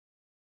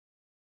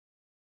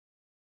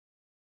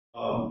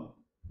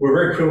We're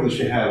very privileged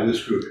to have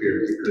this group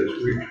here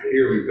because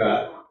we've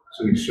got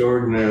some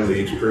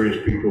extraordinarily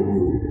experienced people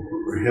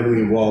who are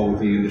heavily involved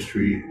with the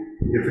industry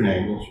in different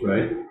angles,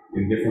 right,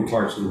 in different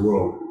parts of the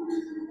world.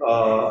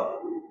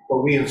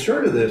 But we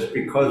inserted this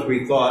because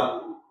we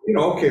thought, you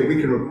know, okay, we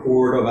can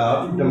report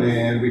about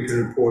demand, we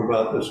can report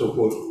about this, so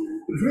forth.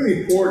 It's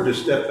really important to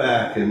step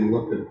back and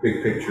look at the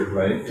big picture,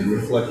 right, and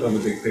reflect on the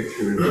big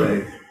picture and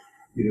say,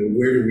 you know,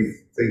 where do we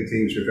think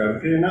things are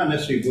going? You're not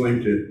necessarily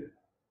going to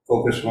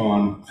focus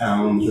on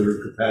pounds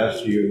or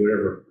capacity or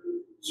whatever.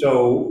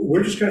 So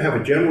we're just going to have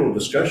a general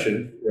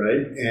discussion,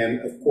 right?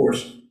 And of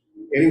course,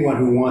 anyone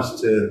who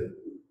wants to,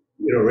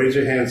 you know, raise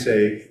their hand and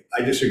say,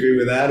 I disagree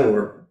with that,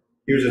 or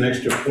here's an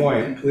extra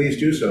point, please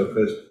do so,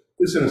 because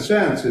this, in a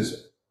sense,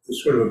 is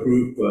sort of a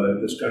group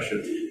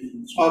discussion.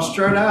 So I'll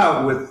start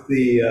out with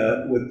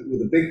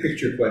the big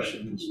picture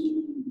questions.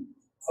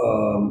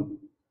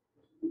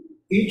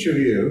 Each of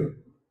you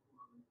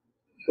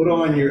put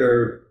on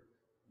your,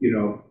 you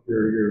know,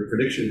 your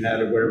prediction hat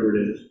or whatever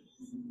it is,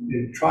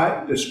 and try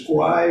to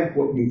describe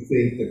what you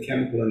think the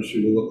chemical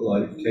industry will look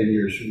like 10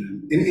 years from now.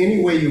 In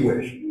any way you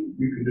wish.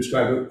 You can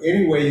describe it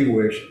any way you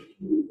wish,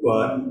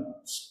 but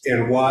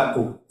in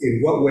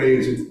what way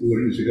is it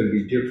going to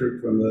be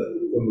different from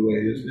the way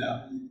it is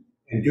now?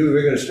 And Dewey,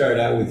 we're going to start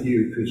out with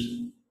you because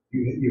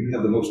you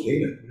have the most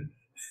data.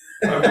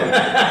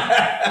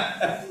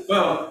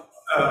 Well,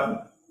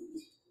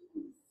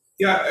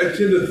 yeah, I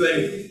tend to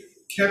think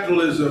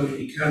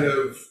capitalism kind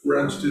of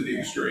runs to the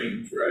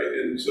extremes, right?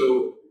 And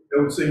so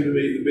that would seem to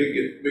me the big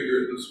get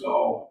bigger than the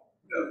small,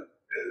 you know,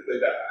 and they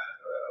die.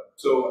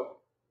 So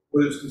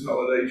whether it's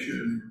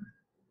consolidation,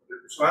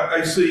 so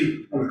I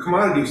see on the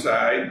commodity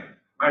side,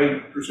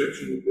 my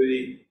perception would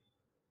be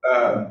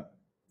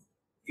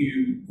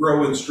you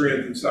grow in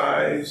strength and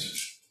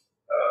size,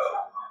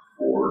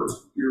 or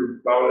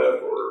you're bought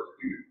up, or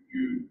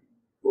you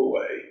go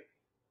away.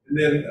 And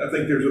then I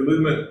think there's a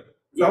movement.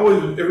 There's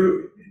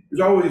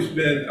always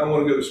been, I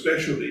want to go to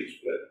specialties,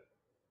 but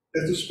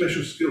that's a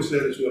special skill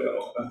set as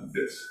well. I think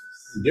that's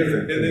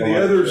different. And then the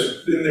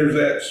others, then there's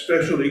that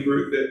specialty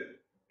group that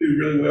do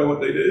really well what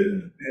they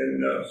do,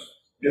 and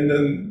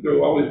then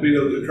there'll always be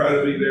those that try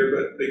to be there,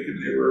 but they could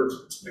never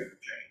make the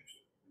change.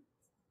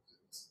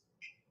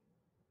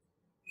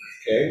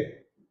 Okay,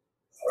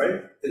 all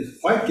right. Didn't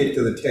quite get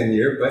to the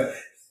 10-year, but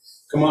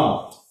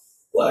Kamal.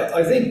 Well,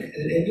 I think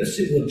the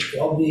industry will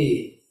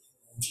probably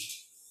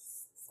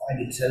find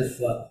itself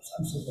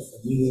some sort of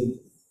a new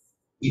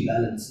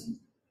rebalancing.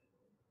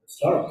 There's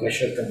a lot of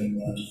pressure coming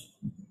on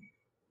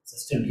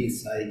sustainability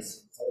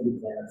sides, some of the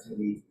products.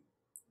 You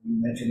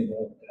mentioned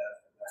about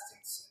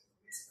plastics,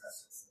 waste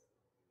plastics.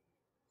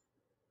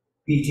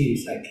 PET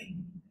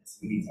recycling is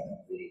really one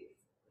of the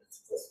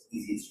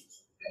easiest.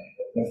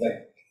 In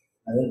fact,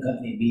 my own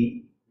company, we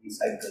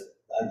recycle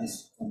largest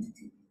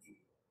quantity of PET.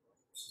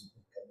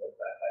 Convert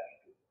back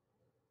into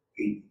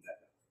green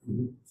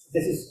paper.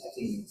 This is, I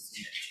think,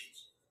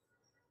 change.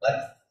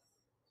 But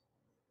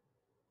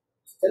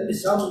there'll be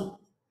some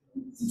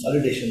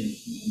consolidation in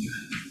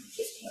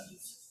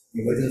technologies.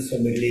 The emergence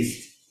from Middle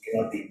East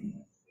cannot be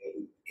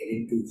get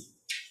into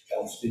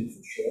downstream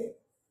for sure.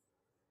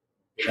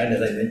 And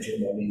as I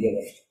mentioned, about India,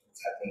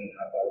 what's happening in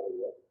our part of the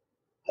world.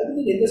 I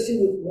think the industry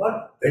would not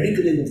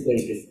radically look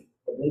very different,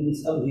 but maybe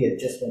some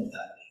readjustment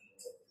happening.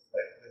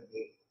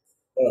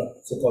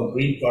 So-called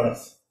green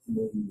products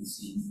will be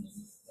seen.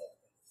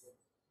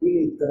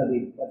 Really, it's going to be,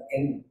 but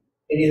 10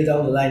 years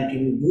down the line, can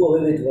you do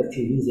away with what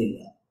you're using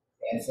now?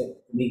 The answer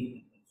to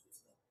me.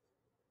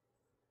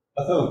 I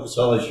thought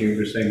consolidation, you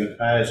were saying that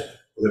Mathias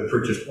will have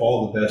purchased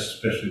all the best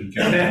specialty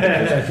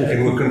chemicals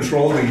and will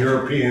control the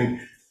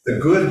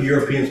good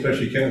European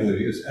specialty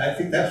chemicals. I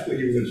think that's what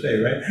you were going to say,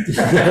 right?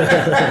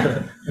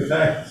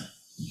 Mathias.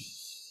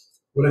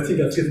 Well, I think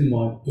I've given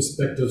my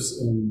perspectives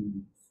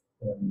on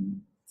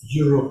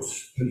Europe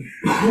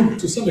and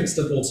to some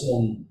extent also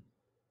on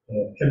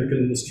chemical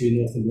industry in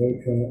North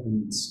America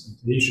and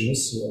Asia.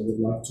 So I would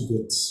like to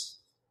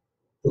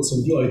put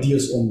some new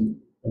ideas on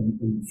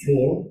the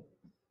floor.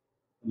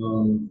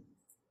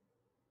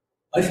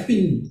 I've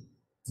been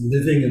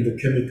living in the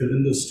chemical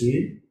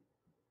industry,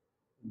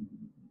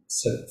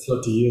 said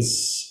 30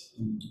 years,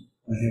 and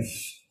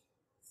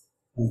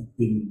I've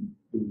been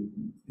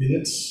in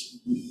it.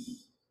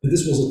 And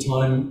this was a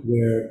time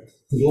where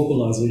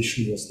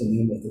globalization was the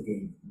name of the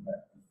game.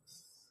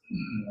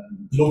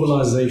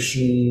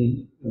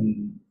 Globalization,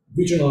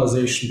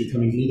 regionalization,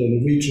 becoming leader in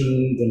the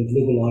region, then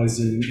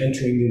globalizing,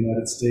 entering the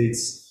United States.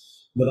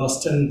 In the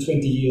last 10,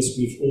 20 years,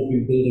 we've all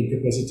been building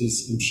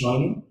capacities in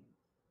China.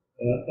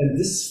 And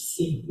this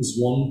theme is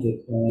one that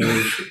I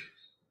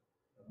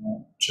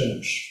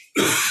challenge.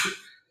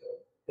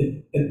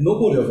 And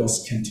nobody of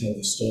us can tell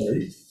the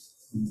story,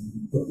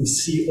 but we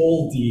see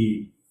all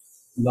the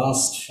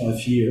last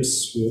 5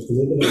 years where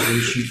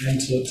globalization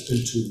entered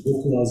into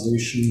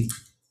localization,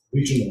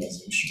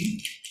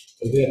 regionalization.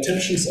 There are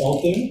tensions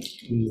out there.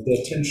 There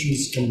are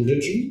tensions on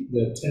religion.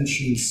 There are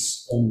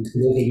tensions on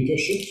global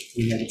leadership,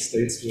 the United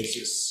States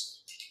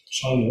versus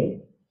China.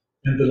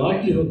 And the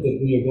likelihood that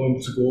we are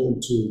going to go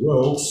into a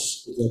world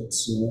that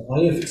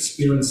I have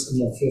experienced in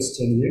my first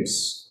 10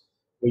 years,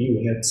 where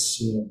you had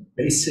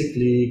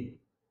basically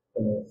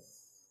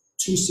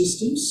two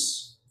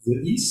systems,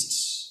 the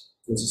East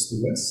versus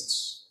the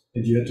West,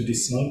 and you had to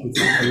decide with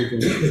how you're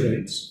going to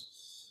trade.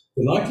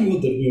 The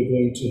likelihood that we are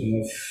going to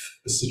have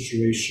a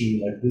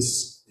situation like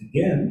this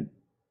again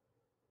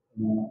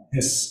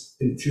has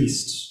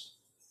increased.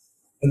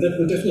 And that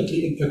will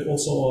definitely impact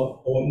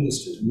also our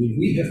industry. I mean,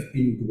 we have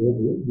been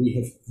global, we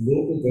have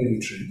global value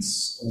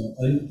chains.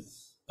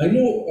 I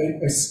know,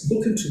 I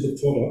look into the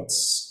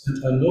products, and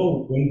I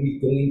know when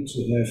we're going to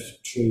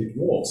have trade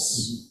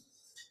wars,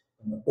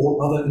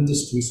 all other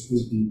industries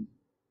will be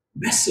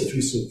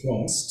massively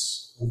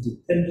surprised how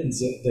dependent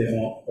that they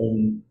are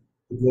on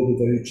the global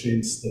value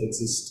chains that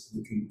exist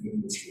in the chemical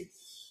industry.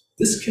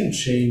 This can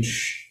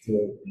change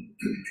the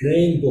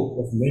playing book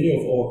of many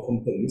of our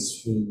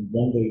companies from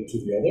one day to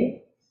the other.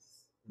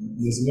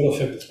 And as a matter of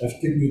fact,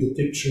 I've given you the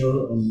picture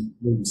on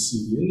where we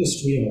see the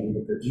industry, how we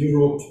look at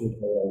Europe,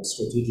 what our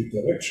strategic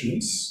direction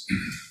is.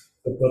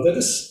 But that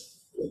is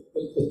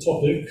a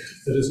topic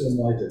that is on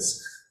my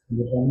desk, and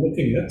what I'm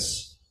looking at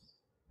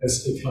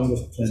as a kind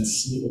of plan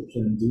C or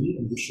plan D,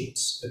 and we should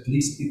at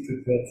least be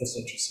prepared for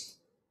such a thing.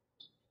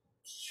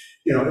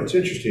 You know, it's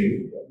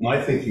interesting.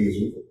 My thinking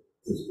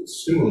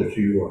is similar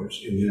to yours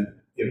in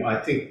that, I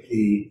think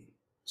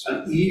it's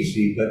not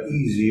easy, but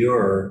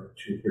easier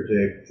to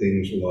predict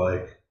things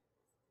like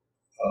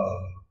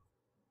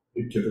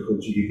typical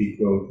GDP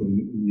growth in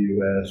the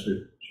US or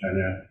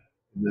China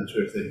and that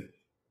sort of thing.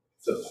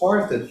 The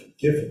part that's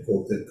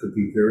difficult, that could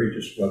be very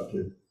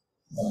disruptive,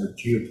 are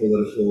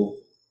geopolitical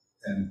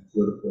and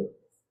political,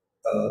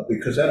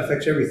 because that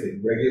affects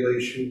everything: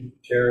 regulation,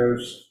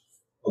 tariffs,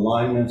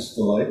 alignments,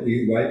 the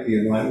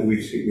alignment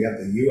we see. We have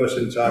the U.S.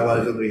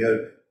 inside, and we have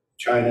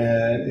China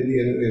and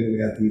India, and we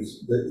have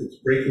these. It's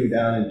breaking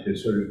down into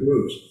sort of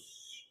groups,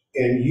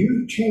 and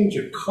you change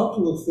a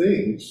couple of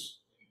things,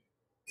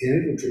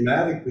 and it will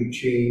dramatically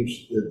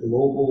change the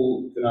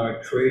global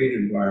economic trade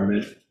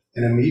environment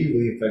and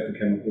immediately affect the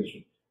chemical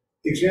industry.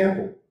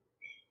 Example: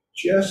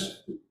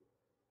 just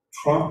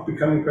Trump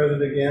becoming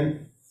president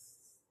again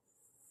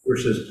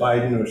versus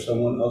Biden or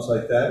someone else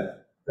like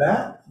that.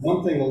 That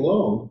one thing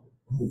alone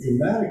will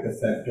dramatic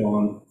effect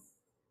on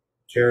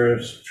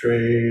tariffs,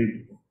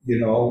 trade,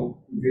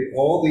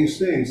 all these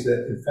things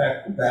that in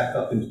fact back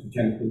up into the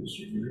chemical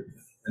industry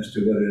as to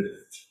what it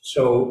is.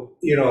 So,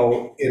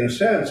 in a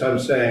sense, I'm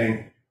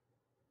saying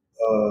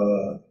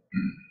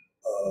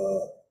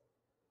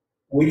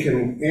we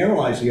can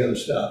analyze the other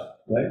stuff,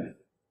 right?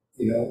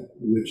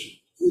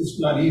 Which is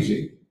not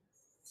easy.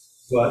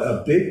 But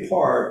a big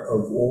part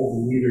of all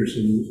the leaders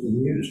in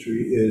the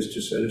industry is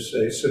to sort of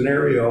say,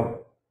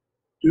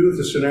 do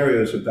the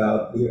scenarios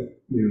about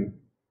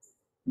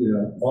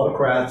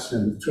autocrats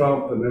and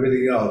Trump and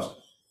everything else,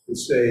 and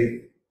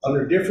say,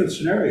 under different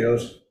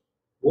scenarios,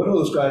 what are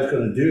those guys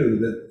going to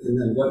do and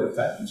then what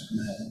effect is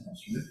going to have on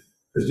us, right?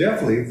 Because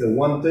definitely the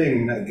one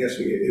thing, I guess,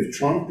 if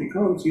Trump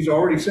becomes, he's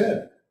already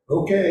said,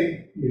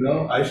 okay,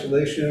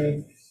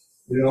 isolation,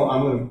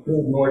 I'm going to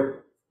build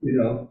more,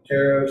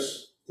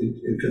 tariffs,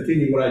 and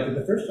continue what I did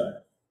the first time.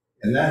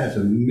 And that has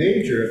a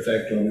major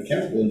effect on the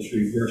chemical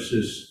industry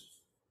versus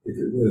if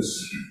it was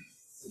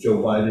Joe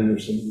Biden or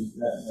something like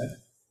that, right?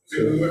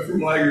 So we went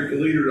from laggard to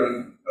leader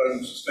on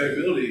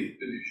sustainability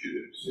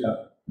initiatives. Yeah.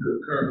 The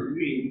current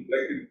regime,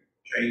 that could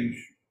change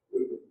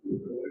with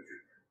the election.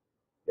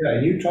 Yeah,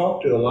 and you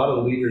talk to a lot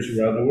of leaders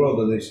around the world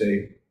and they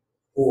say,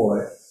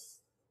 boy,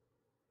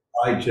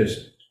 I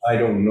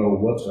don't know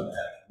what's going to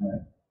happen,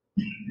 right?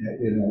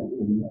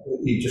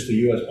 Just the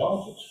U.S.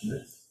 politics,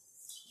 right?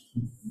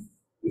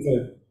 If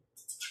I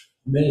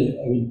may,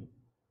 I mean,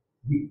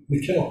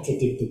 we cannot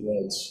predict the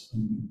world.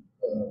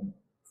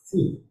 Who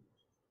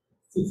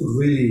could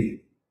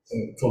really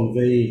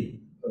convey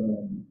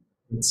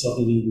that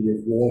suddenly we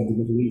have war in the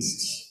Middle East?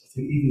 I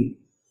think even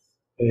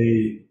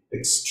a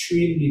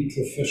extremely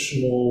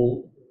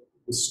professional,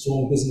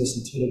 strong business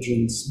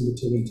intelligence,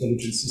 military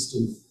intelligence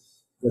system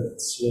that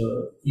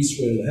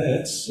Israel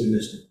had,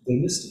 they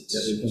missed it.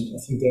 Yeah, and I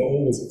think they're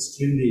always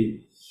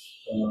extremely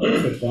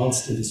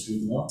advanced in this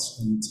regard,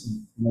 and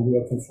now we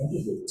are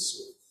confronted with this.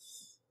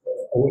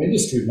 Our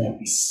industry might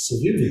be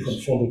severely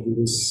confronted with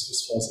this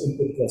as far as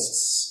input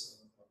costs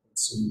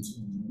and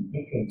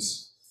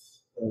backlogs.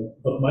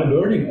 But my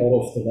learning out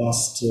of the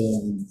last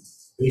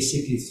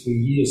basically 3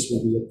 years,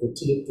 where we had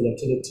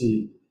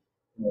volatility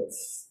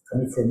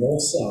coming from all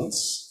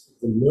sides,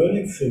 the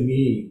learning for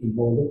me, in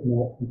how I look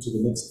now into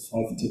the next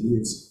 5 to 10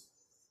 years,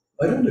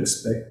 I don't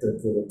expect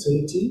that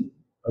volatility,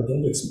 I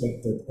don't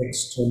expect that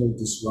external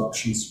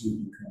disruptions will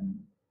become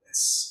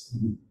less.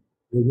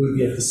 They will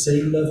be at the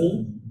same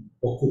level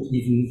or could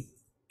even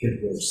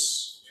get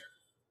worse.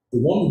 The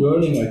one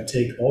learning I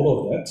take out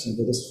of that, and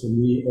that is for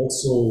me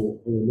also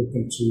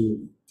looking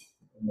to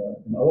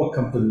in our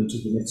company to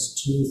the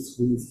next 2,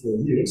 3, 4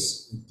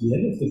 years, at the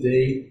end of the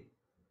day,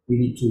 we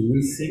need to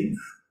rethink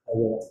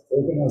our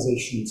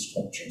organizational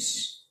structures.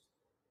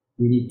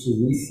 We need to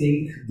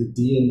rethink the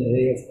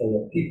DNA of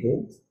our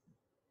people,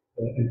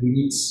 and we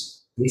need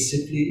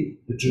basically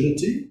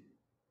agility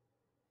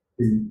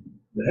in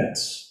that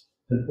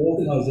and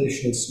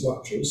organizational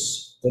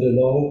structures that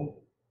allow,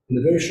 in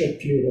a very short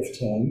period of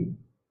time,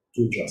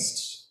 to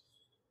adjust.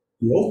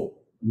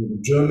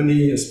 In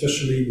Germany,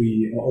 especially,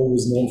 we are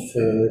always known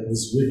for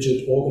these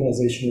rigid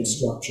organizational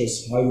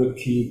structures,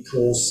 hierarchy,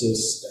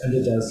 process,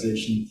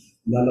 standardization,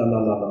 la la la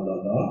la la la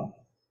la.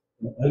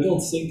 I don't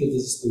think that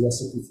this is the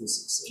recipe for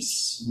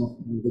success.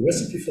 The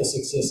recipe for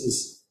success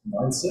is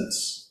mindset,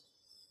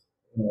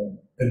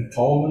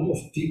 empowerment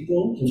of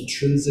people,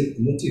 intrinsic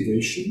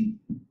motivation,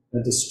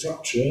 and a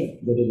structure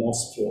that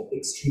allows for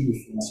extremely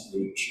fast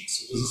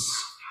reactions. So this is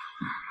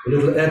a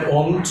little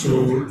add-on to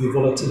the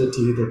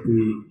volatility that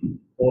we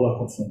all are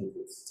confronted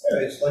with. Yeah,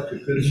 it's like a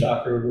good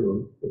soccer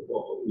or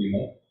football,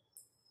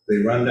 They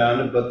run down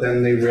it, but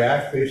then they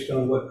react based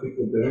on what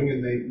people are doing,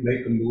 and they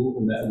make a move,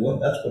 and that's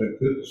what a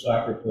good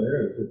soccer player,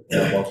 a good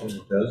football player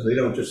does. They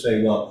don't just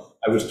say, well,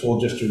 I was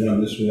told just to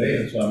run this way,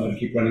 and so I'm going to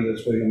keep running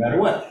this way no matter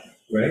what,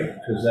 right?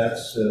 Because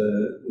that's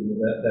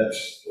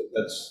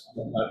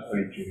not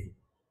going to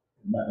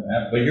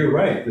happen. But you're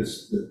right, the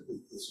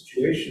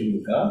situation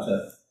with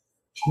Gaza,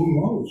 who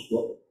knows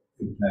what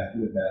impact it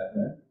would have,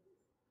 right?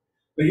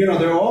 But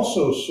there are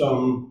also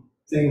some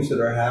things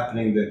that are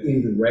happening that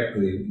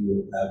indirectly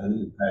will have an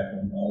impact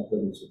on all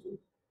things.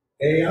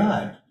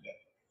 AI.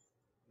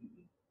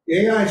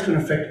 AI is going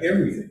to affect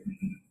everything.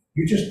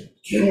 You just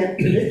can't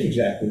predict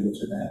exactly what's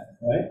going to happen,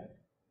 right?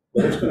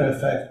 But it's going to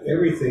affect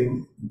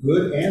everything,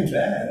 good and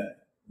bad.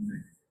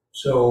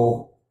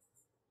 So,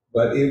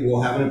 but it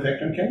will have an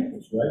effect on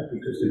chemicals, right?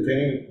 Because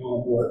depending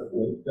upon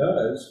what it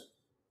does,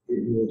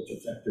 it will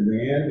affect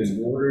demand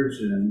and orders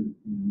and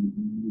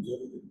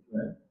everything,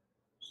 right?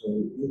 So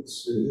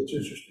it's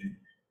interesting.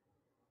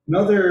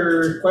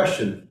 Another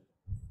question.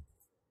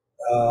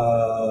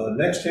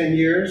 Next 10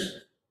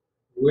 years,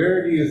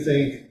 where do you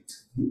think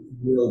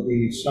will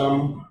be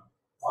some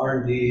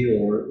R&D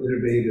or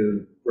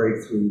innovative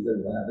breakthrough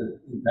that will have an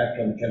impact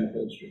on the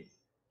chemical industry?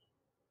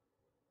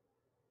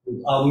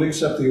 I'll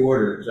mix up the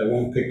order because I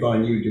won't pick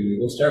on you, Dewey.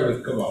 We'll start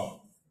with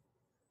Kamal.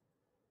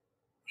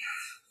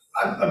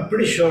 I'm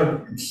pretty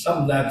sure in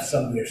some lab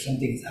somewhere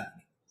something's happening.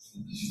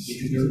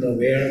 If you don't know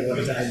where, what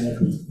time,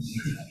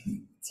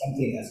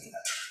 something has to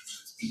happen.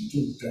 It's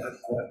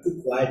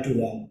too quiet to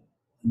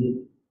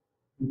new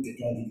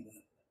technology.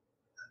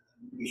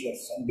 I'm pretty sure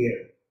somewhere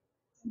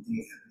something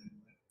is happening.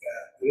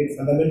 But will it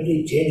fundamentally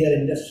change our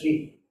industry?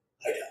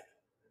 I doubt.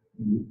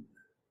 I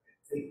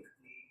think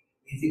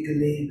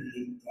basically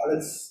the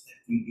products that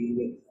we deal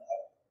with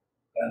are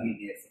going to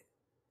be there.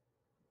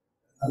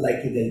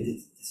 Unlikely they'll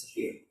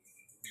disappear.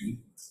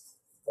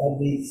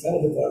 Probably some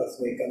of the products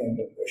may come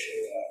under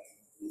pressure.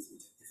 It's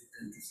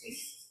difficult to say.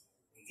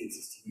 It's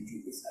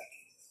systematically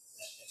recycled.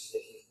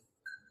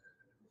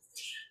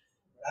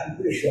 I'm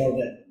pretty sure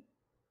that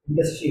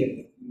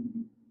industry,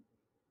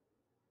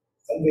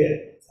 somewhere,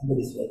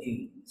 somebody's working.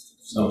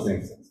 Something.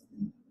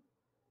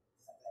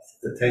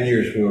 The 10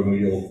 years from when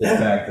you'll look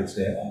back and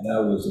say, oh,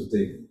 that was a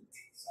big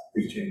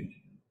change.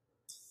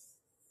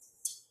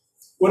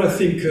 Well, I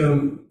think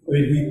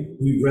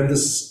we ran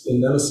this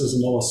analysis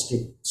in our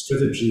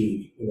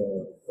strategy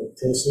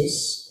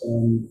process.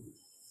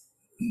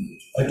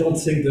 I don't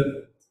think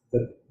that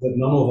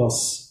none of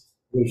us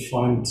will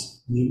find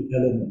new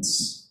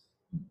elements.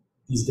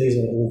 These days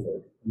are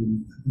over.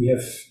 We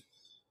have,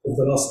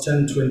 over the last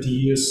 10, 20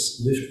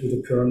 years, lived with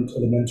the current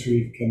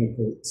elementary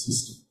chemical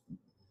system.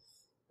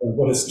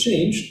 What has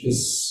changed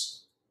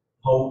is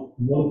how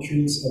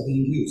molecules are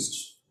being used.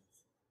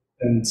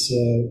 And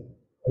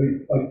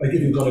I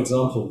give you one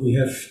example. We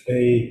have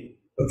a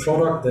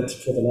product that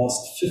for the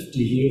last 50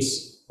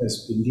 years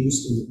has been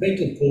used in the paint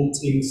and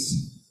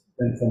coatings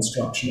and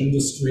construction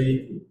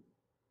industry.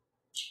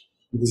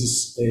 This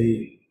is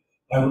a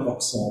iron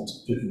oxide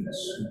pigment.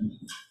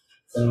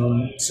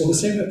 So the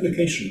same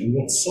application, and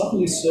what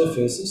suddenly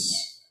surfaces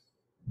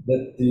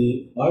that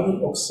the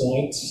iron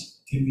oxide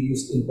can be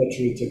used in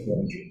battery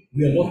technology.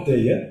 We are not there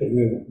yet, but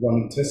we are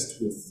running tests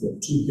with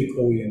 2 big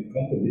OEM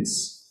companies,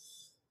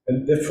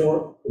 and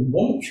therefore a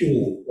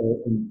molecule or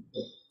a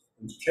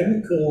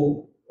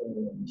chemical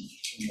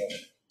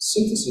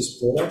synthesis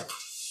product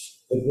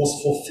that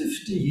was for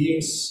 50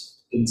 years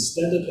in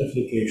standard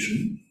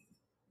application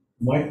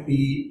might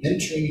be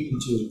entering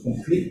into a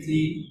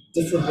completely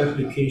different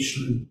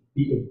application and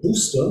be a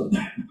booster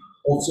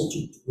also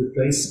to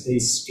replace a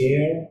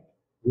scare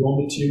raw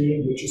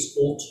material which is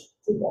called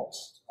cobalt,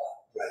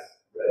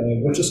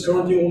 which is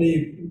currently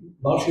only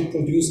largely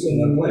produced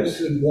in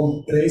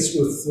one place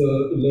with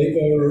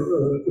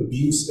labor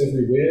abuse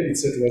everywhere,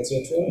 etc.,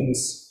 and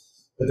is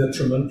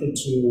detrimental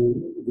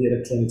to the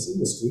electronics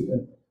industry.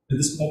 And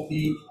this might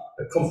be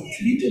a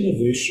complete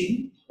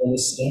innovation on a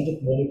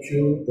standard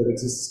molecule that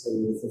exists for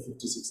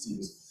 50, 60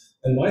 years.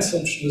 And my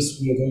assumption is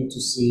we are going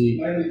to see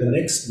the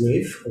next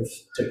wave of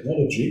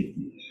technology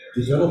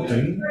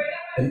developing,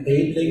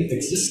 enabling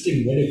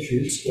existing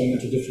molecules going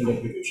into different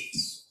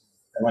applications.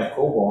 And like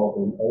cobalt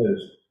and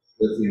others,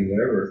 lithium,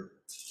 whatever,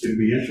 it'd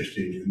be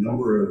interesting. The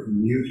number of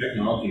new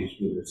technologies,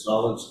 whether it's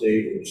solid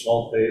state or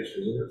salt-based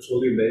or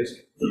sodium-based,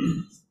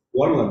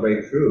 one will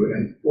break through.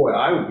 And boy,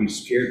 I would be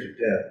scared to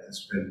death to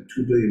spend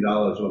 $2 billion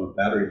on a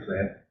battery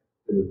plant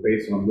that was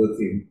based on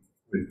lithium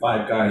when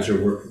 5 guys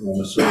are working on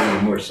a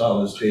sodium or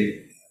solid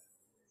state.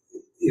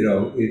 You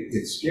know,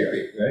 it's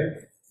scary, right?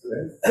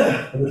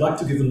 I would like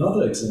to give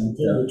another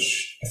example,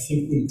 which I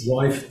think will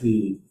drive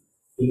the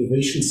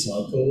innovation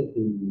cycle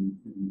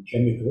in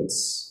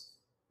chemicals,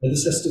 and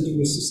this has to do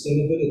with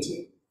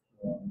sustainability,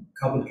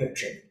 carbon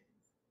capture.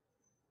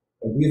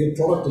 We have a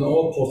product in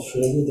our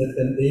portfolio that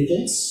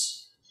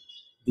enables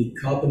the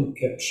carbon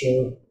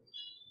capture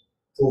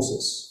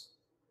process.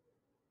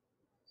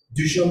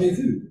 Du jamais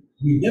vu.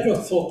 We never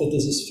thought that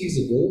this is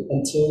feasible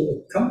until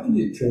a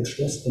company approached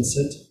us and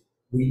said,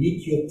 we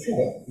need your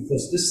product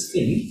because this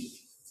thing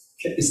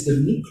is the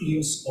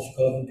nucleus of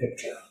carbon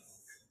capture.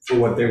 For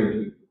what they were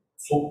doing.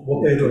 For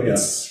what they're doing.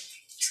 It's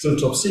still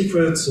top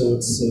secret, so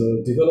it's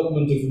a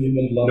development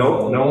agreement.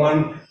 No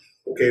one.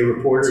 Okay,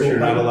 reporters, you're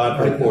not allowed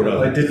to report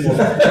on it.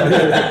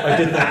 I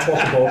did not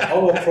talk about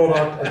our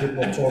product. I did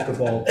not talk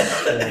about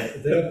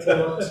their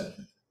product.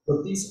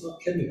 But these are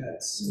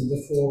chemicals, and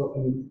therefore,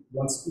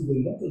 once we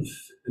will not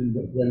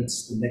invent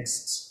the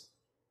next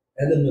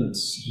element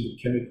in the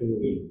chemical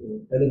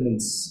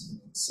elements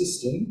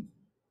system,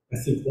 I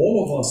think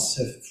all of us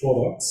have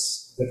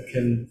products that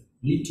can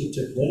lead to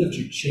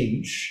technology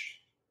change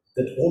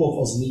that all of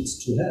us need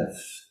to have.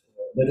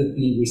 Let it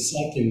be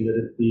recycling, let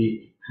it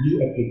be new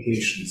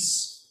applications.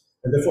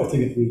 And therefore, I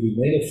think it will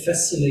remain a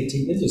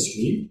fascinating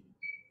industry,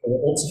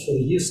 also for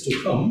the years to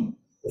come,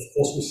 of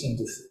course, with some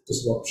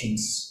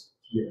disruptions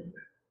here and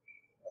there.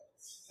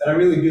 And I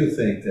really do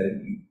think that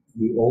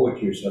you owe it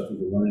to yourself as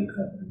a running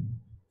company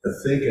to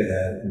think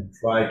ahead and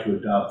try to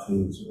adopt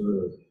things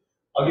early.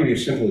 I'll give you a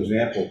simple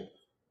example.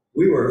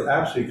 We were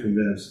absolutely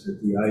convinced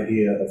that the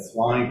idea of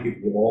flying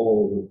people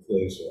all over the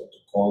place to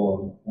call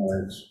on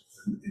clients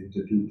and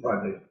to do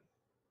projects,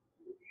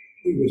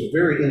 it was a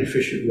very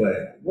inefficient way.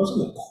 It wasn't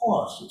the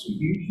cost, it's a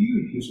huge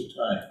use of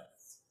time.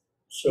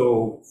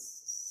 So,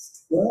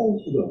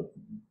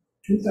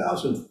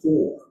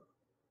 2004,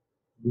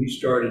 we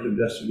started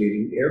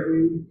investigating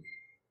every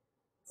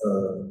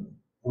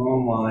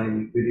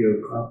online video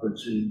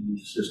conferencing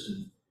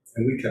system,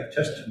 and we kept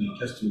testing. We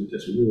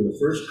were the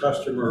first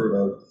customer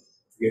of, I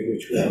forget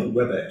which one,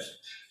 WebEx,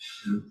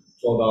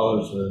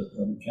 $12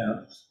 an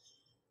account.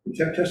 We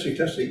kept testing,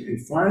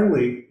 and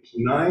finally,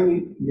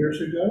 9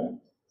 years ago,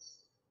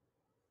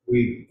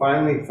 we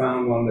finally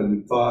found one that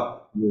we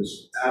thought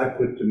was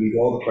adequate to meet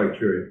all the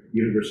criteria: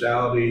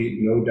 universality,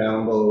 no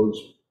downloads,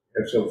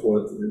 and so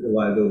forth, and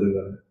reliability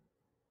limit,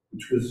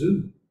 which was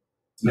Zoom.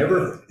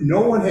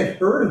 No one had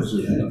heard of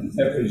Zoom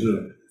after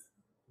Zoom.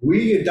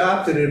 We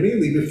adopted it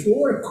immediately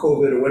before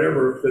COVID or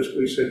whatever, because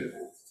we said,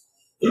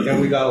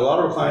 and we got a lot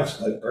of clients,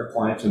 like our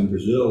clients in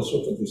Brazil,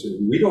 so forth. They said,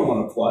 we don't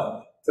want to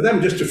fly. For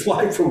them, just to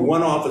fly from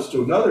one office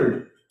to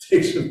another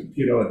takes them,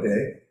 a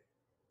day.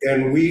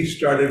 And we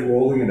started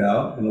rolling it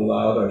out and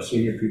allowed our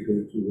senior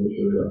people to work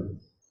with it.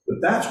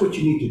 But that's what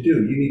you need to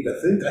do. You need to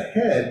think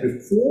ahead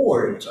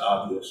before it's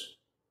obvious,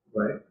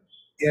 right?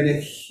 And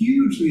it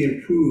hugely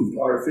improved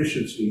our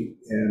efficiency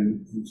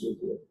and so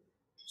forth.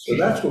 So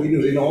that's what we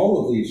do in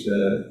all of these,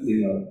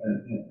 and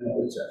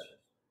all these aspects.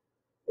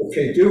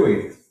 Okay,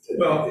 Dewey.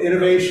 Well,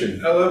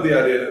 innovation. I love the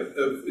idea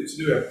of its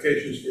new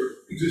applications for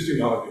existing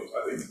molecules.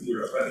 I think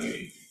we're not finding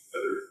any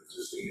other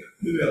existing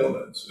new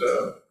elements.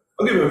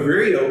 I'll give a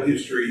very old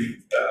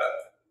history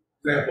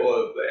example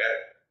of that.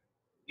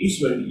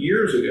 Eastman,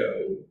 years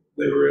ago,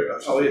 they were a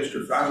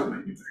polyester fiber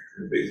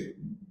manufacturer,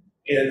 basically.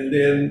 And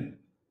then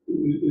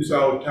we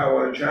saw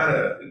Taiwan and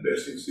China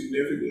investing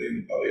significantly in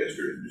the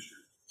polyester industry.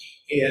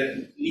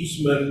 And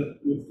Eastman,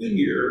 within a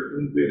year,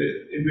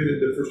 invented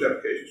the first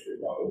applications for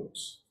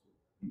bottles.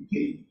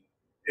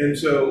 And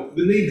so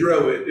the need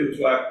drove it. It was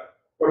like,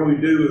 what do we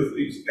do with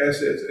these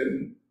assets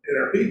and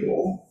our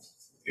people?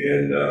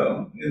 And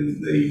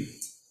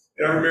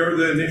I remember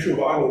the initial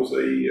bottles. They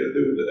were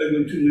the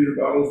ugly 2-liter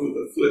bottles with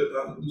a flip.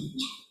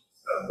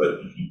 But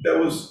that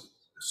was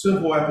a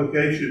simple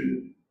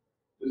application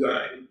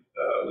design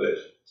that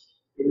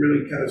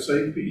really kind of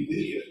saved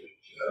PET.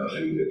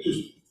 And it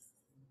just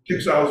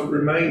textiles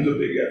remains a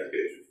big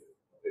application.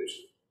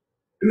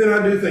 And then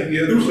I do think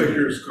the other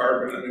sector is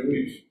carbon. I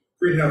mean,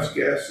 greenhouse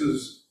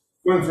gases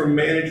going from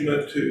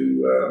management to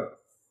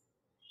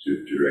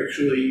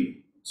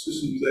actually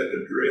systems that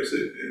address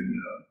it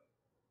and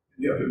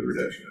help in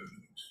reduction of it.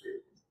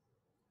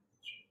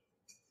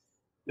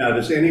 Now,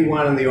 does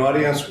anyone in the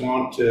audience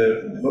want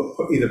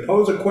to either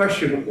pose a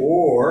question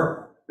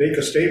or make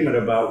a statement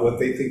about what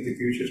they think the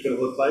future is going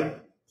to look like?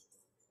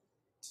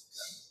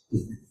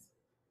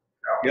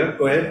 Yeah,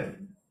 go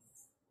ahead.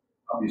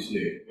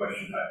 Obviously, a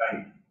question.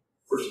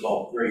 First of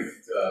all, great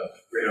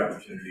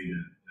opportunity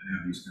to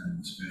have these kind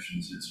of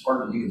discussions. It's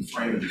hard to even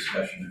frame a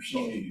discussion. There's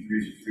so many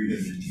degrees of freedom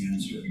in the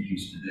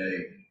uncertainties today.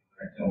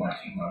 I tell my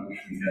team I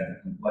wish we had the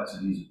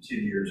complexities of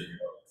 10 years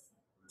ago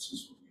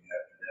versus what we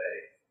have today.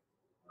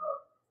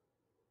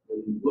 The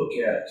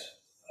look at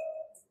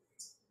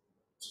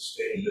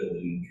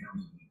sustainability in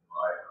terms of the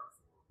driver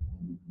for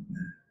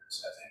benefits,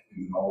 I think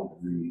we would all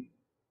agree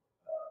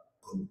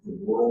the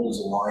world is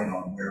aligned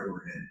on where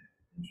we're headed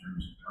in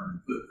terms of carbon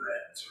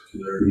footprint,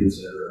 circularity, et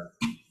cetera.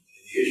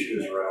 The issue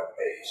is around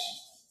pace,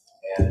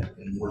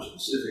 and more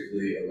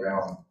specifically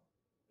around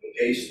the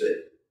pace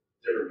that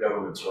different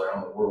governments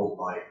around the world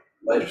might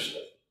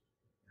legislate.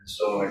 And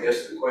so I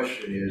guess the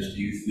question is,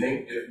 do you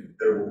think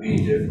there will be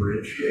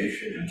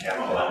differentiation in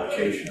capital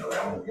allocation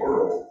around the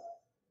world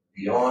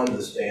beyond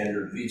the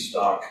standard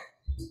feedstock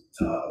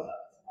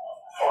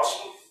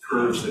cost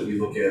curves that we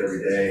look at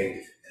every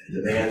day,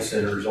 and demand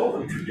centers, all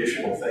the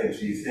traditional things?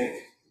 Do you think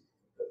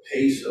the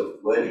pace of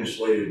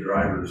legislative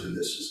drivers in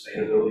this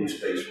sustainability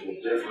space will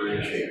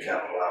differentiate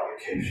capital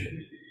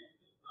allocation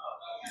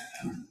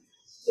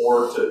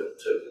or to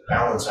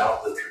balance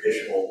out the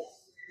traditional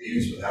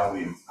views of how we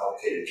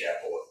allocated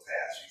capital in the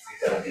past? You think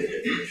that'll be a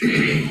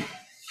differentiation?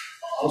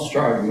 I'll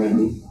start, and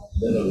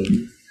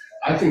then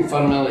I think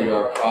fundamentally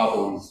our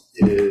problem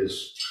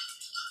is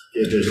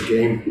there's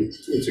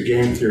it's a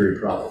game theory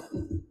problem,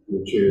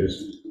 which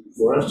is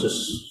for us to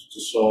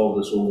solve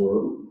this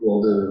global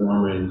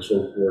warming and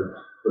so forth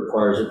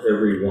requires that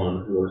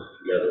everyone work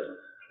together.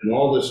 And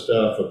all this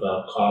stuff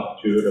about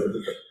COP2,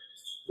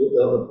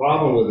 the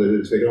problem with it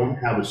is they don't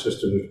have a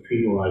system that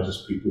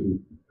penalizes people who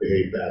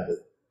behave badly,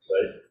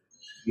 right?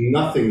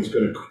 Nothing's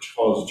going to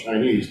cause the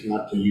Chinese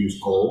not to use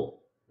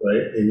coal,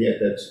 right? And yet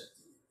if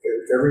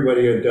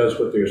everybody does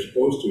what they're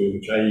supposed to and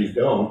the Chinese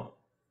don't,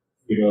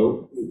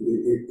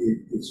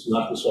 it's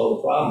not to solve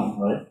the problem,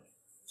 right?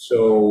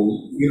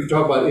 So you can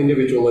talk about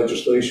individual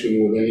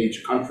legislation within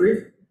each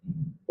country,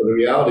 but the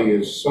reality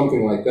is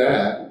something like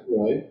that,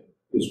 right,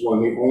 is the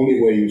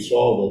only way you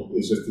solve it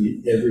is if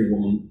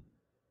everyone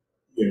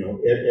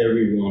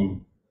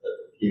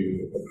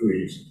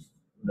agrees,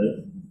 right?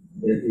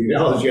 The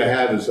analogy I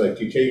have is like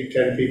you take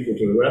 10 people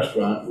to the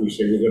restaurant and you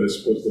say, we're going to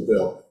split the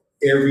bill.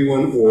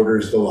 Everyone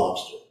orders the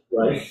lobster,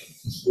 right?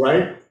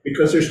 Right?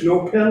 Because there's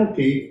no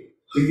penalty.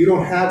 You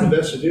don't have a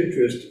vested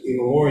interest in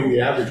lowering the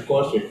average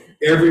cost.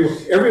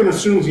 Everyone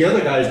assumes the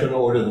other guy is going to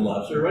order the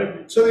lobster,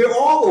 right? So they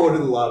all order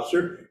the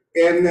lobster,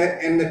 and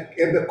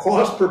the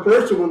cost per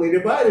person when they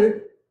divide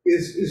it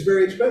is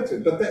very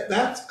expensive. But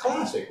that's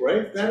classic,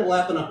 right? That'll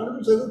happen 100%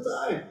 of the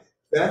time.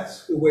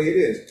 That's the way it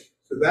is.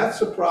 So that's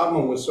the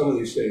problem with some of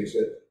these things,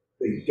 that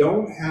they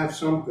don't have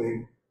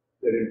something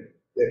that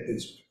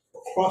is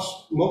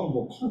across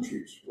multiple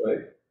countries, right?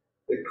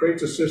 That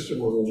creates a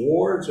system of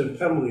rewards and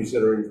penalties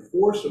that are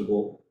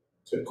enforceable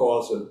to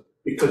cause it.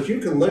 Because you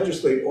can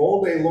legislate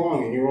all day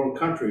long in your own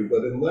country,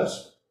 but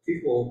unless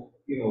people,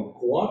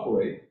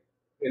 cooperate,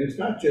 and it's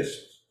not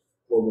just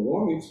global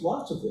warming, it's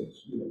lots of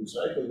things,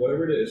 recycle,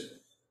 whatever it is,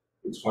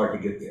 it's hard to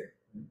get there.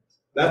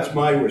 That's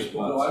my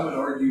response. Well, I would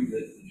argue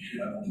that if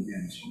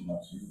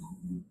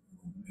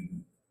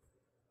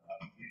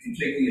you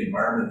take the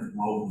environment that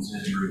World was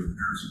in during the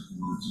Paris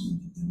Accords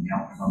and the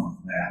outcome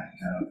of that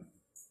kind of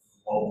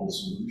global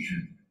solution,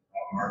 I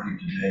would argue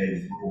today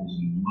the world is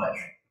in a much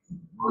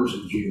worse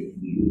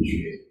geopolitical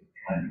shape,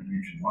 trying to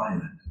reach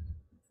alignment.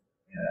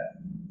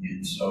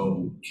 And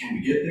so, can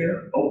we get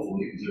there?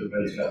 Hopefully, because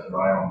everybody's got their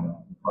eye on the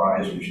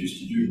prize, which is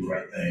to do the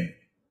right thing.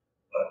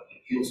 But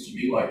it feels to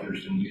me like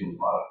there's going to be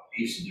a lot of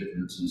pace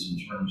differences in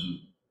terms of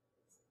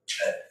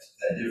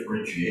that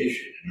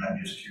differentiation. And I'm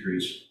just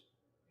curious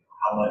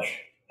how much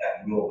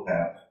that will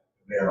have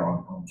bear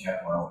on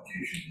capital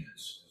allocation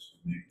as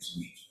we make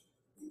decisions.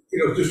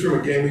 Just from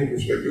a gaming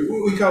perspective,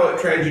 we call it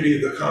tragedy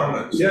of the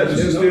commons. Yes,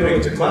 it's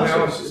a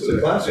classic. It's a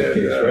classic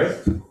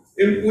case, right?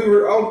 And we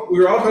were all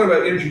talking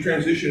about energy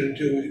transition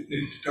until we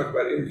needed to talk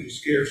about energy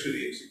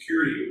scarcity and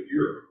security with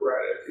Europe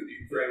right after the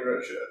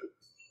Ukraine-Russia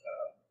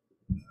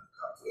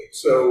conflict.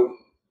 So,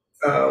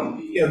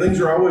 things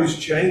are always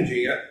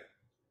changing.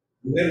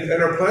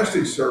 And our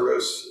plastics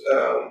service,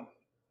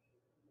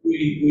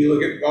 we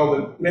look at all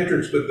the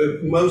metrics, but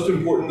the most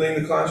important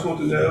thing the clients want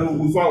to know,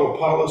 we follow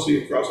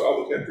policy across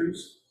all the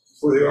countries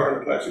where they are in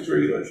the plastics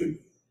regulation.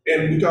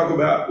 And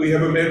we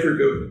have a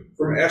metric of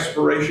from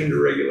aspiration to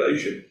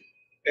regulation.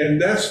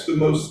 And that's the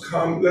most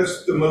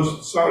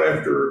sought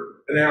after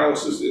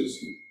analysis is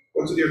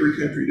what's every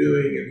country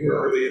doing and where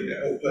are they in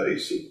that whole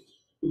pace?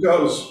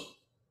 Because,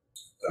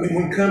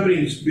 when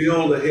companies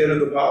build ahead of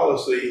the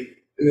policy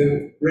and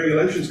then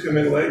regulations come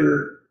in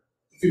later,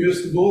 if you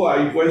miss the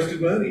bullseye, you've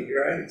wasted money,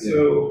 right? Yeah.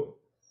 So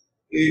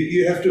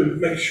you have to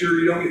make sure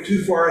you don't get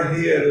too far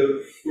ahead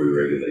of where the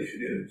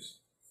regulation is.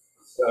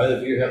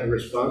 If you have a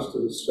response to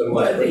this, well,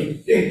 I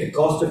think the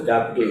cost of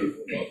capital.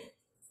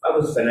 I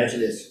was a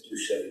financial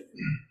institution.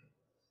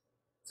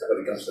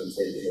 Somebody comes and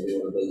says, we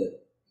want to build a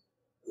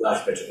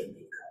large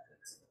petrochemical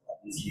complex.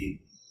 Obviously,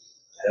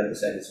 I have to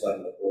satisfy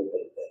my goal,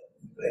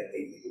 but I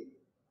think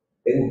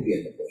they won't be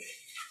in the push.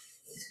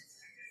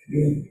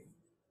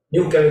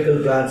 New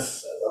chemical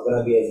plants are going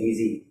to be as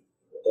easy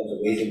in terms of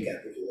raising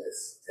capital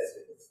as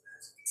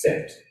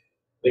except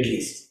Middle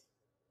East,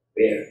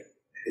 where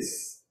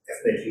is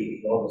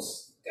definitely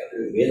enormous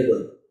capital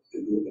available to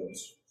do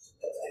chemistry.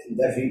 I think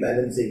that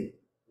rebalancing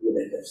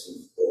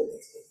some all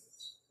these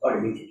things. Not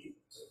immediately.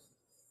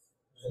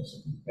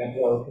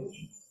 Capital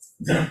allocation.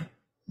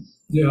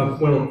 Yeah,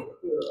 well,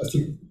 I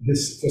think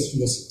this question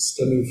was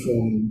stemming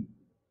from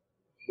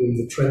when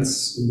the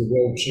trends in the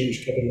world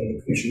change capital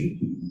allocation.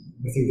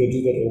 I think they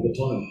do that all the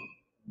time.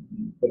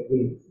 But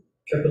when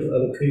capital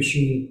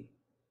allocation,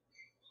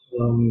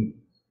 will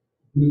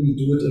we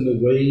do it in a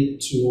way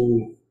to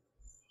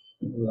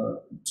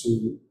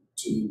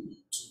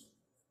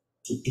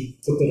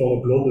put that on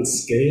a global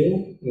scale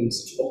and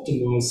to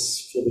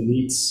optimize for the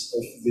needs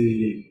of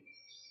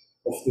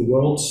the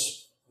world?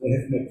 I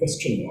have my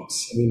question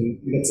marks. I mean,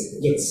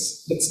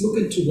 let's look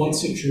into one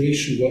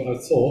situation where I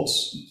thought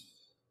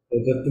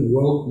that the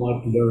world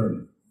might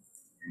learn,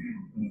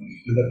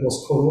 and that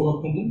was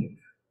Corona pandemic.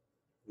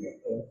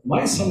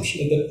 My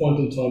assumption at that point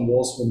in time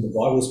was when the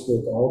virus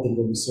broke out and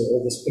when we saw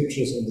all these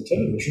pictures on the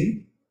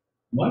television,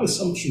 my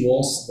assumption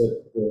was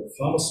that the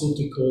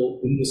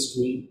pharmaceutical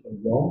industry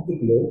around the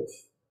globe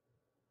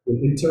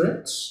will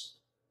interact,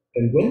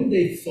 and when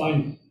they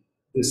find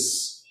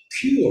this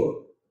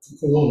cure to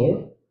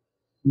Corona,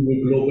 we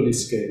will globally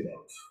scale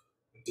up.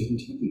 It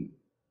didn't happen.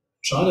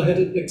 China had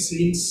its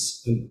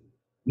vaccines, and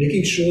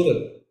making sure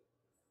that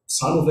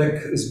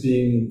Sinovac is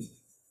being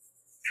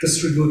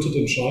distributed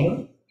in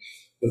China.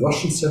 The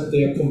Russians had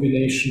their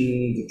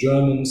combination, the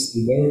Germans,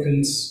 the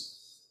Americans,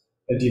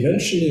 and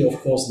eventually,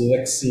 of course, the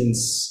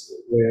vaccines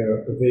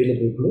were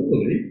available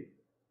globally.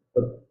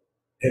 But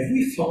have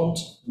we found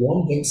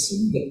one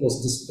vaccine that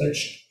was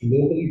dispatched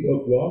globally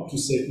worldwide to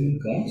save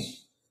mankind?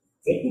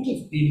 That would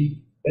have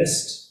been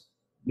best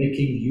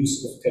making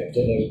use of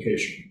capital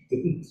allocation.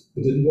 It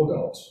didn't work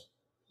out.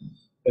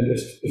 And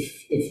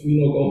if we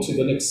now go to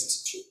the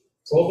next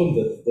problem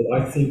that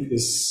I think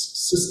is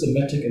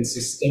systematic and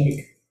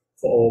systemic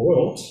for our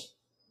world,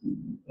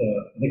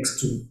 next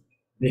to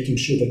making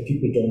sure that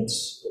people don't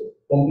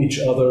bomb each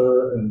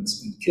other and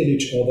kill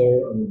each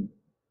other,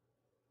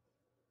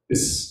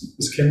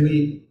 is can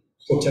we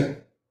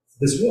protect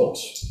this world?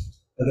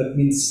 And that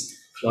means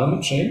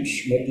climate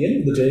change. And at the end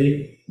of the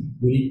day,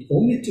 we need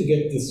only to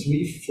get the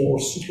 3-4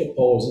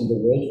 superpowers in the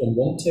world on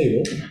one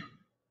table,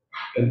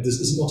 and this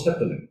is not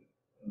happening.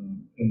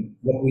 And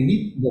what we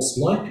need most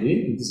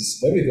likely, and this is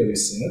very, very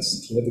sad,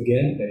 to have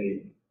again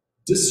a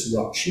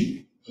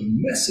disruption, a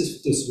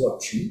massive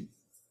disruption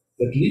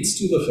that leads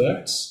to the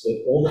fact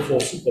that all the 4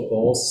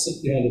 superpowers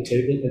sit behind the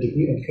table and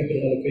agree on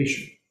capital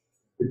allocation,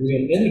 agree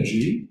on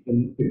energy,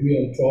 and agree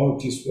on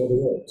priorities for the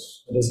world.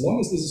 And as long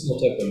as this is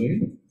not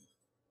happening,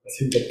 I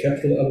think that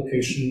capital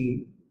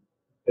allocation,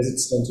 as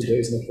it's done today,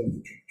 is not going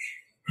to change.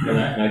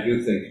 And I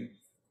do think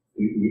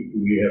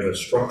we have a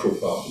structural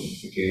problem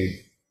with the game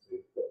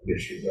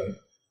issue, right?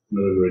 In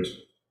other words,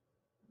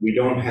 we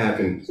don't have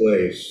in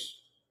place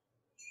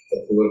a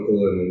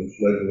political and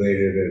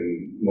regulated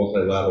and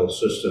multilateral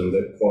system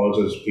that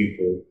causes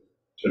people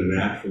to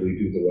naturally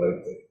do the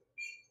right thing.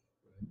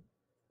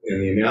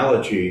 And the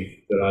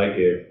analogy that I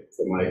give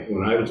from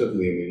when I was at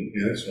Lehman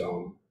and its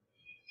own,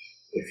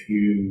 if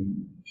you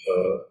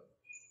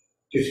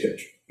just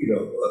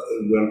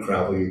when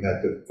travel, you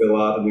had to fill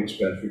out an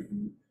expense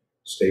report,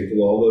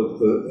 staple all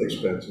the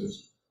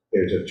expenses.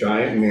 There's a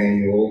giant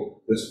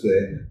manual this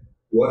thick,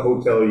 what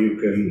hotel you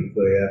can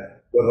play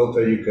at, what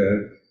hotel you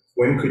can,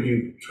 when could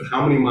you,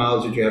 how many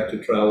miles did you have to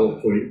travel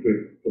before you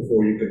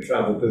could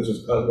travel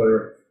business class,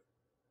 whatever,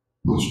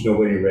 which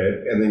nobody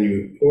read. And then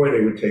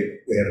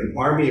they had an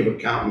army of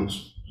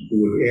accountants who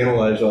would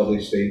analyze all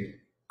these things,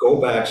 go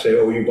back, say,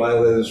 oh, you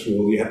violated this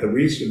rule, you have to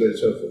resubmit,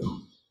 so forth.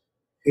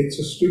 It's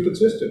a stupid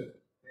system,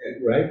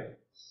 right?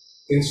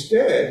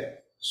 Instead,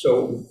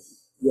 so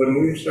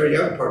when we started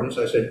Young Partners,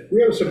 I said,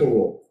 we have a simple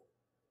rule.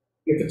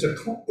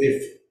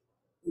 If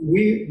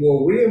we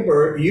will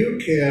reimburse, you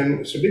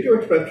can submit your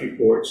expense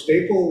report,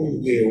 staple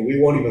the deal, we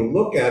won't even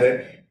look at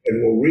it,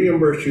 and we'll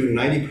reimburse you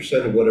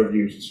 90% of whatever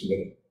you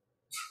submitted.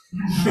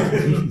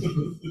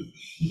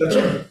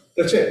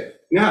 That's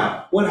it.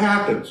 Now, what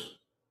happens?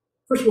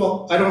 First of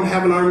all, I don't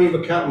have an army of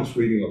accountants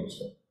reading all this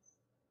stuff.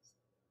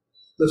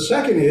 The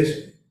second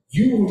is,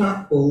 you will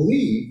not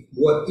believe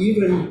what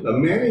even a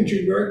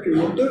managing director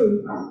will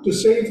do to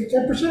save the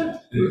 10%.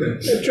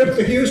 A trip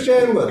to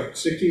Houston, what,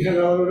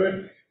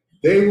 $1,600?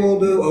 They will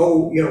do,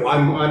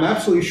 I'm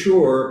absolutely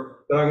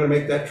sure that I'm going to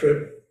make that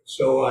trip,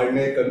 so I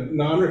make a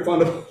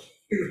non-refundable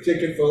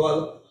ticket for a lot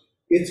of.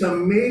 It's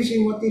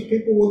amazing what these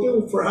people will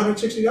do for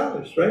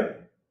 $160, right?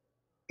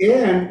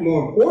 And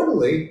more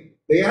importantly,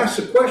 they ask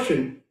the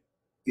question,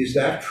 is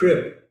that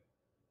trip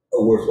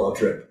a worthwhile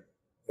trip?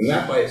 And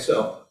that by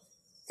itself.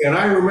 And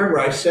I remember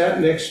I sat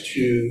next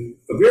to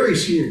a very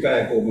senior guy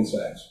at Goldman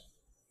Sachs.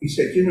 He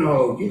said,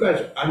 you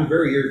guys, I'm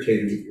very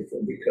irritated with your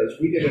firm because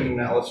we did an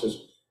analysis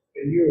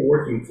and you're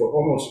working for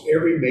almost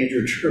every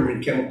major German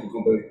chemical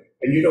company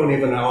and you don't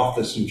even have an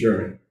office in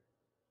Germany.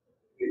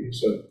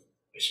 So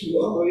I said,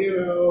 well, a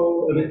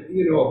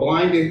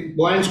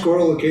blind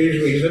squirrel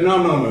occasionally. He said,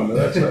 no,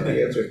 that's not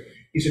the answer.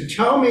 He said,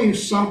 tell me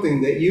something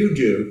that you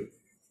do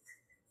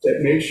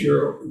that makes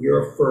your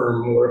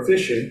firm more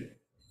efficient.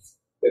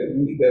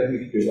 that we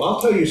could do. I'll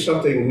tell you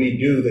something we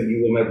do that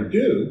you will never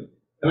do.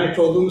 And I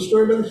told them the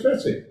story about the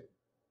fencing.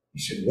 He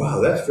said, wow,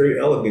 that's very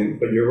elegant,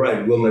 but you're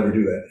right, we'll never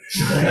do that.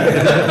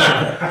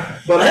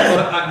 But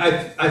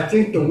I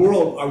think the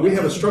world, we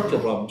have a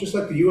structural problem. Just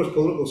like the US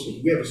political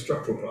system, we have a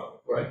structural problem,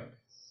 right?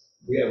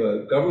 We have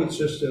a government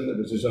system that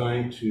was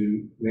designed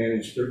to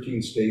manage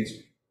 13 states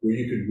where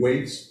you could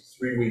wait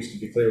 3 weeks to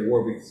declare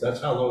war because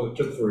that's how long it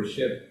took for a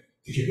ship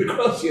to get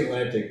across the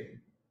Atlantic.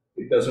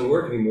 It doesn't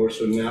work anymore,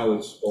 so now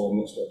it's all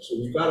messed up. So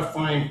we've got to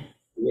find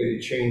a way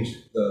to change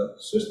the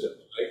system,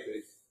 I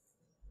think,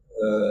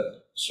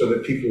 so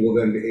that people will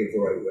then behave the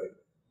right way.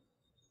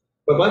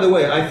 But by the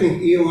way, I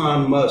think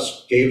Elon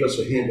Musk gave us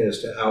a hint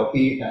as to how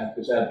he had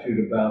his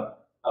attitude about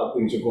how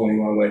things are going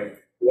one way.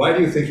 Why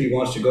do you think he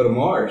wants to go to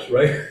Mars,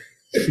 right?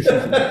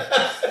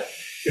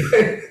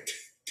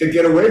 To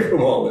get away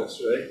from all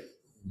this, right?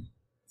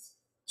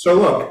 So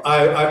look,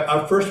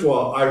 I first of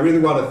all, I really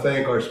want to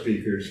thank our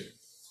speakers.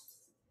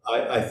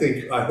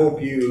 I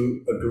hope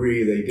you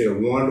agree they did a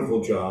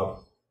wonderful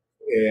job,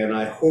 and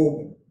I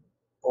hope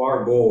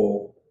our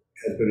goal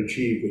has been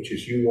achieved, which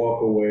is you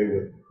walk away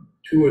with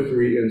 2 or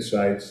 3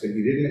 insights that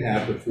you didn't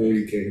have before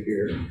you came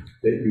here,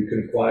 that you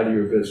can apply to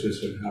your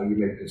business and how you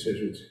make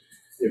decisions.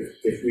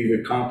 If we've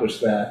accomplished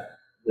that,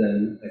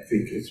 then I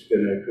think it's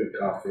been a good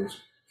conference,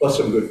 plus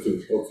some good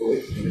food,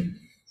 hopefully.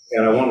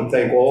 And I want to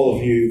thank all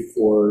of you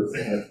for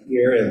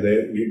here, and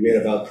we made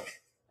about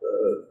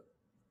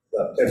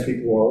 10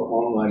 people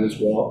online as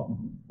well.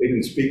 They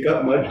didn't speak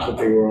up much, but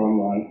they were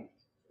online.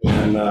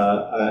 And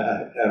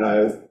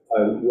I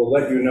will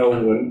let you know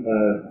when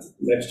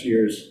next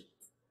year's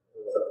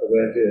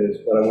event is,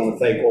 but I want to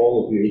thank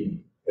all of you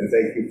and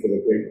thank you for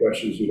the great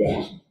questions you've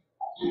asked.